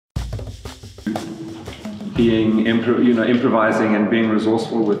being, improvising and being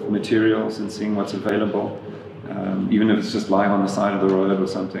resourceful with materials and seeing what's available, even if it's just lying on the side of the road or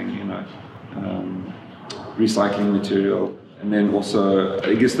something, recycling material. And then also,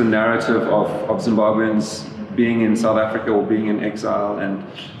 I guess, the narrative of Zimbabweans being in South Africa or being in exile, and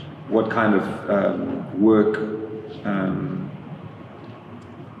what kind of work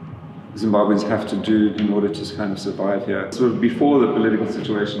Zimbabweans have to do in order to kind of survive here. Sort of before the political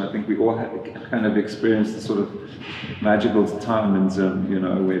situation, I think we all had kind of experienced the sort of magical time in Zim,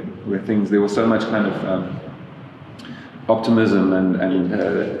 where there was so much kind of optimism and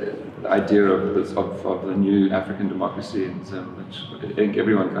the idea of the new African democracy in Zim, which I think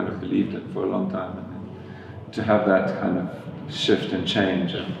everyone kind of believed in for a long time. And then to have that kind of shift and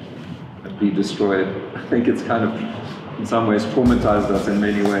change and be destroyed, I think it's kind of, in some ways, traumatized us in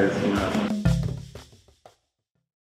many ways,